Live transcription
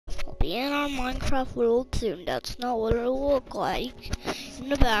be in our Minecraft world soon. That's not what it'll look like in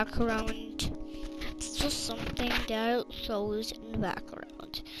the background. It's just something that shows in the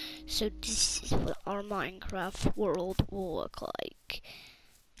background. So this is what our Minecraft world will look like.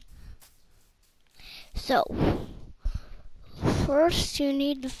 So, first you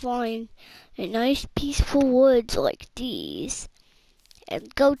need to find a nice peaceful woods like these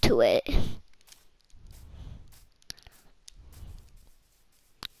and go to it.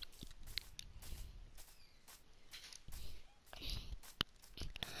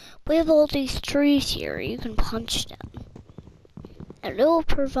 We have all these trees here, you can punch them. And it will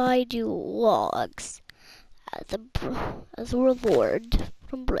provide you logs as a reward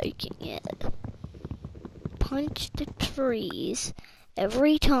from breaking it. Punch the trees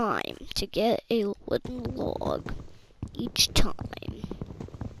every time to get a wooden log each time.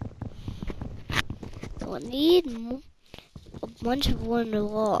 You'll need a bunch of wooden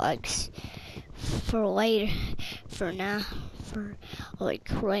logs for later, for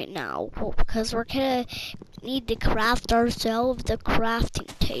right now, well, because we're gonna need to craft ourselves a crafting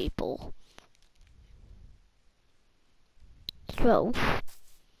table. So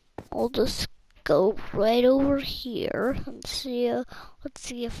I'll just go right over here and see. Let's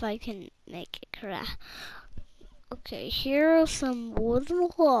see if I can make it craft. Okay, here are some wooden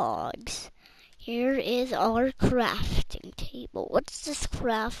logs. Here is our crafting table. Let's just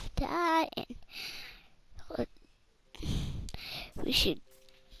craft that,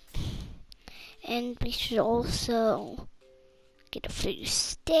 and we should also get a few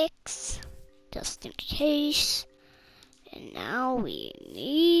sticks just in case. And now we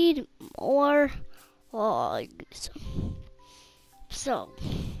need more logs. So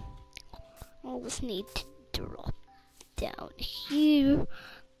I'll just need to drop down here.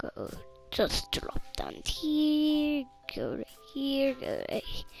 Just drop down here. Go to here. Go to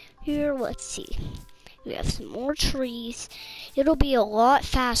here. Let's see. We have some more trees. It'll be a lot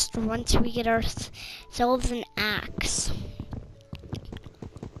faster once we get ourselves an axe.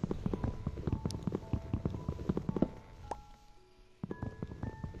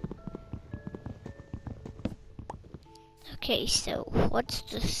 Okay, so let's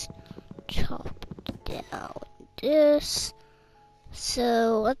just chop down this.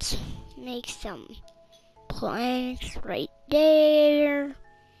 So let's make some planks right there.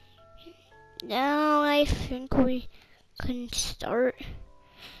 Now I think we can start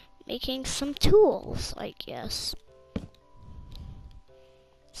making some tools, I guess.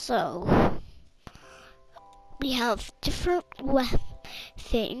 So we have different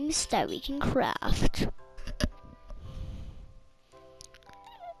things that we can craft.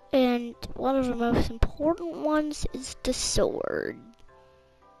 And one of the most important ones is the sword.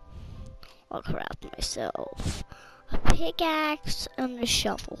 I'll craft myself a pickaxe and a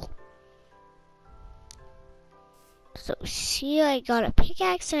shovel. So see, I got a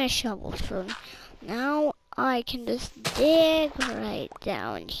pickaxe and a shovel. So now I can just dig right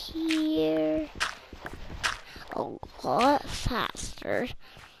down here a lot faster.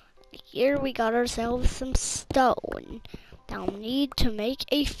 Here we got ourselves some stone that we'll need to make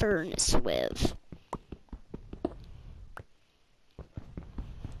a furnace with.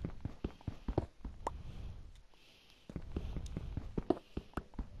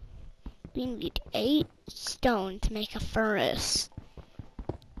 We need 8 stone to make a furnace.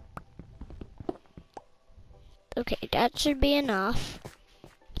 Okay, that should be enough.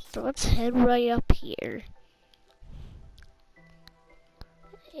 So let's head right up here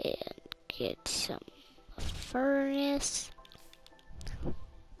and get some furnace.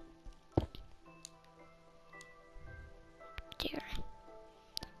 There.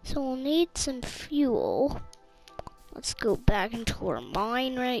 So we'll need some fuel. Let's go back into our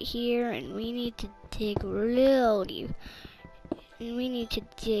mine right here, and we need to dig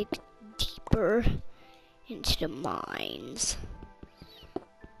deeper into the mines.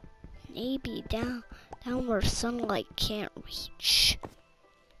 Maybe down where sunlight can't reach.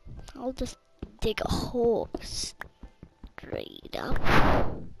 I'll just dig a hole straight up.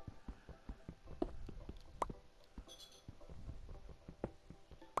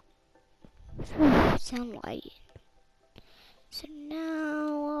 Sunlight. So now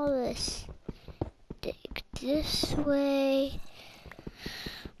all this dig this way.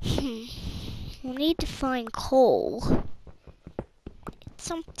 We'll need to find coal. It's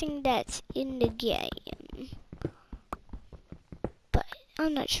something that's in the game, but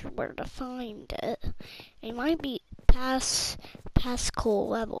I'm not sure where to find it. It might be past coal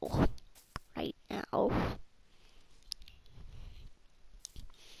level right now.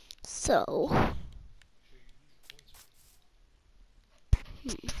 So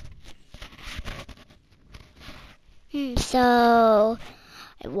So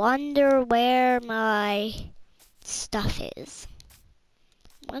I wonder where my stuff is.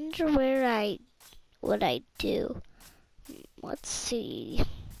 Wonder what I do. Let's see.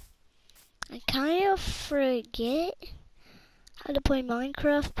 I kind of forget how to play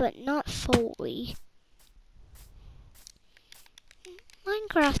Minecraft, but not fully.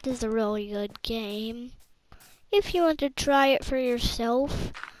 Minecraft is a really good game. If you want to try it for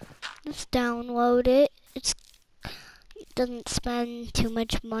yourself, just download it. It doesn't spend too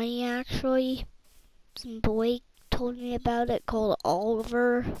much money actually. Some boy told me about it called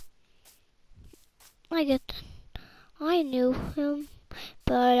Oliver. I knew him,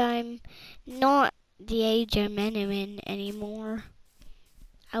 but I'm not the age I'm in anymore.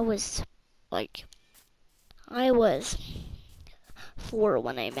 I was 4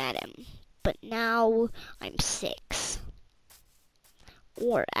 when I met him, but now I'm 6.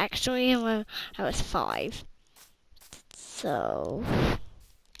 Or actually, I was 5. So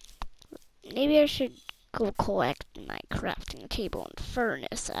maybe I should go collect my crafting table and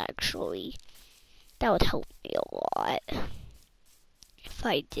furnace. Actually, that would help me a lot. If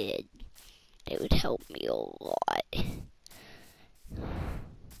I did, it would help me a lot.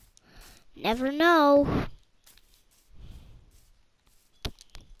 Never know.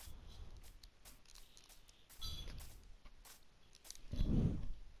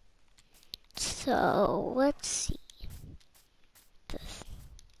 So let's see. This.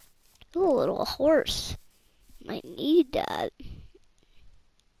 Ooh, a little horse. Might need that.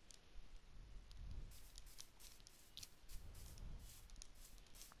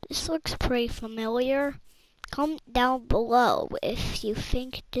 This looks pretty familiar. Comment down below if you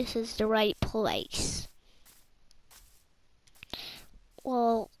think this is the right place.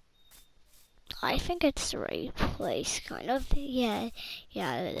 Well, I think it's the right place, kind of. Yeah,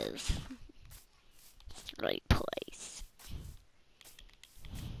 it is. It's the right place.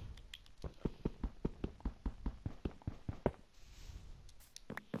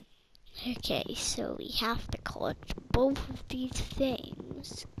 Okay, so we have to collect both of these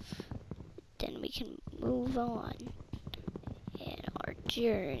things. Then we can move on in our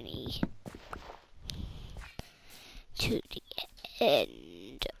journey to the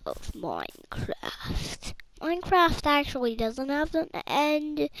end of Minecraft. Minecraft actually doesn't have an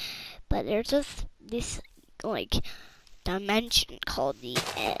end, but there's just this dimension called the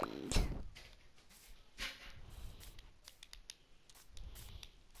end.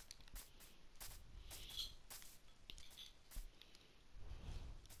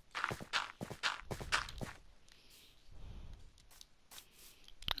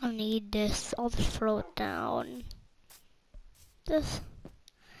 I need this. I'll just throw it down. This.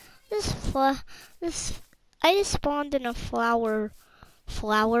 I just spawned in a flower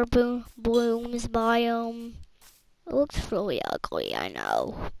blooms biome. It looks really ugly, I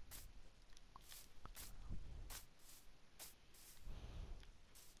know.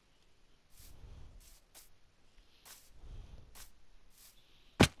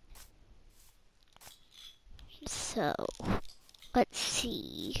 So, let's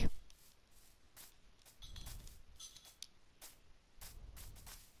see.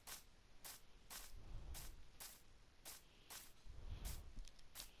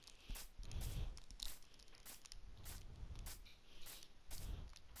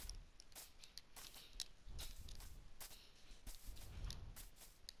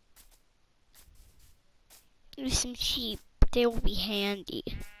 There's some sheep. They'll be handy.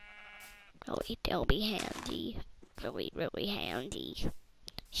 They'll be handy. Really, really handy.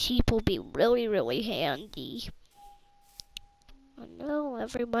 Sheep will be really, really handy. I know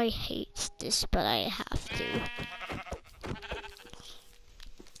everybody hates this, but I have to.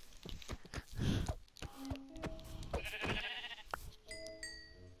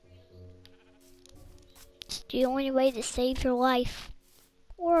 It's the only way to save your life.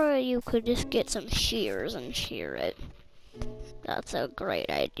 Or you could just get some shears and shear it. That's a great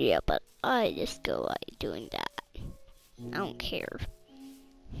idea, but I just go like doing that. I don't care.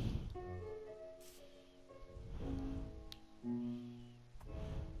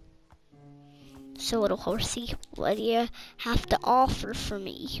 So little horsey, what do you have to offer for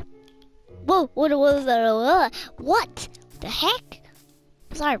me? Whoa, what was that? What the heck?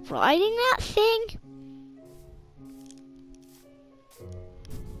 Was I riding that thing?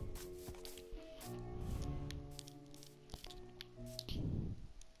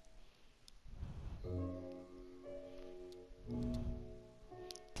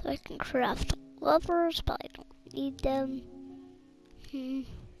 So I can craft lovers, but I don't need them.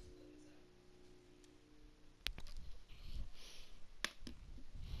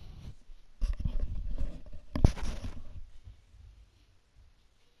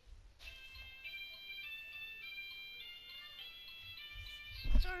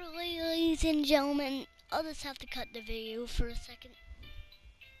 Sorry, ladies and gentlemen, I'll just have to cut the video for a second.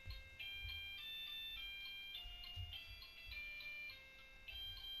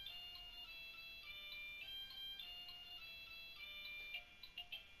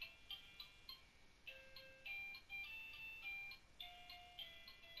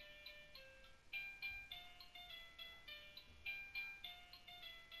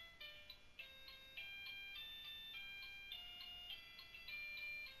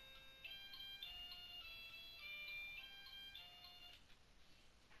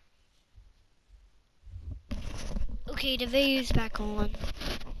 Okay, the video's back on.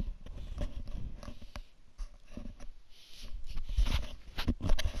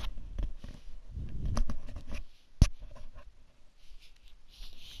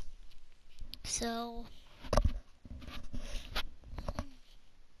 So,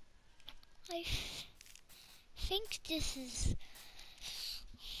 I think this is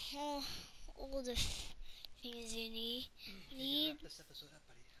all the things you need. Wrap this episode up,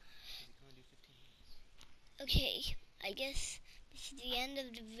 buddy. 'Cause you can only do 15 minutes. Okay, I guess this is the end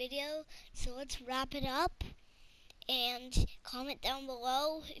of the video, so let's wrap it up. And comment down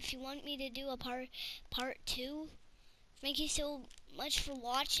below if you want me to do a part 2. Thank you so much for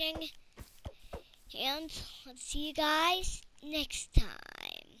watching, and let's see you guys next time.